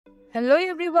Hello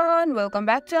everyone, welcome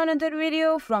back to another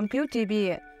video from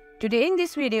QTV. Today in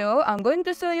this video, I'm going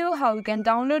to show you how you can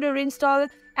download or install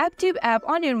Aaptive app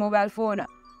on your mobile phone.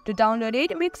 To download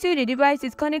it, make sure the device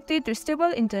is connected to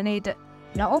stable internet.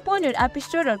 Now open your App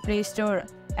Store or Play Store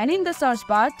and in the search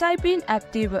bar type in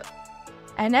Aaptive.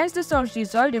 And as the search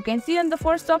result, you can see on the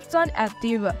first option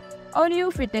Aaptive. On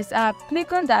your fitness app,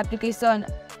 click on the application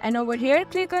and over here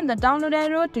click on the download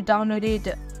arrow to download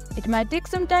it. It might take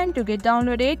some time to get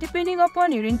downloaded depending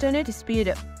upon your internet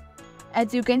speed.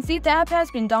 As you can see, the app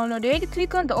has been downloaded.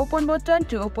 Click on the open button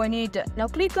to open it. Now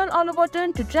click on all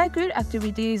button to track your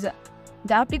activities.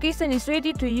 The application is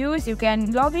ready to use. You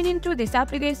can log in into this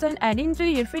application and enjoy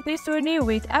your fitness journey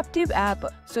with Aaptive app.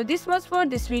 So this was for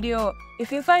this video.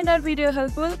 If you find our video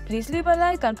helpful, please leave a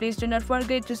like and please do not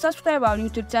forget to subscribe our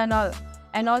YouTube channel.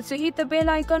 And also hit the bell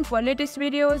icon for latest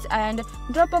videos and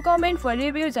drop a comment for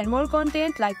reviews and more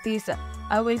content like this.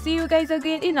 I will see you guys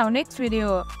again in our next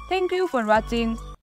video. Thank you for watching.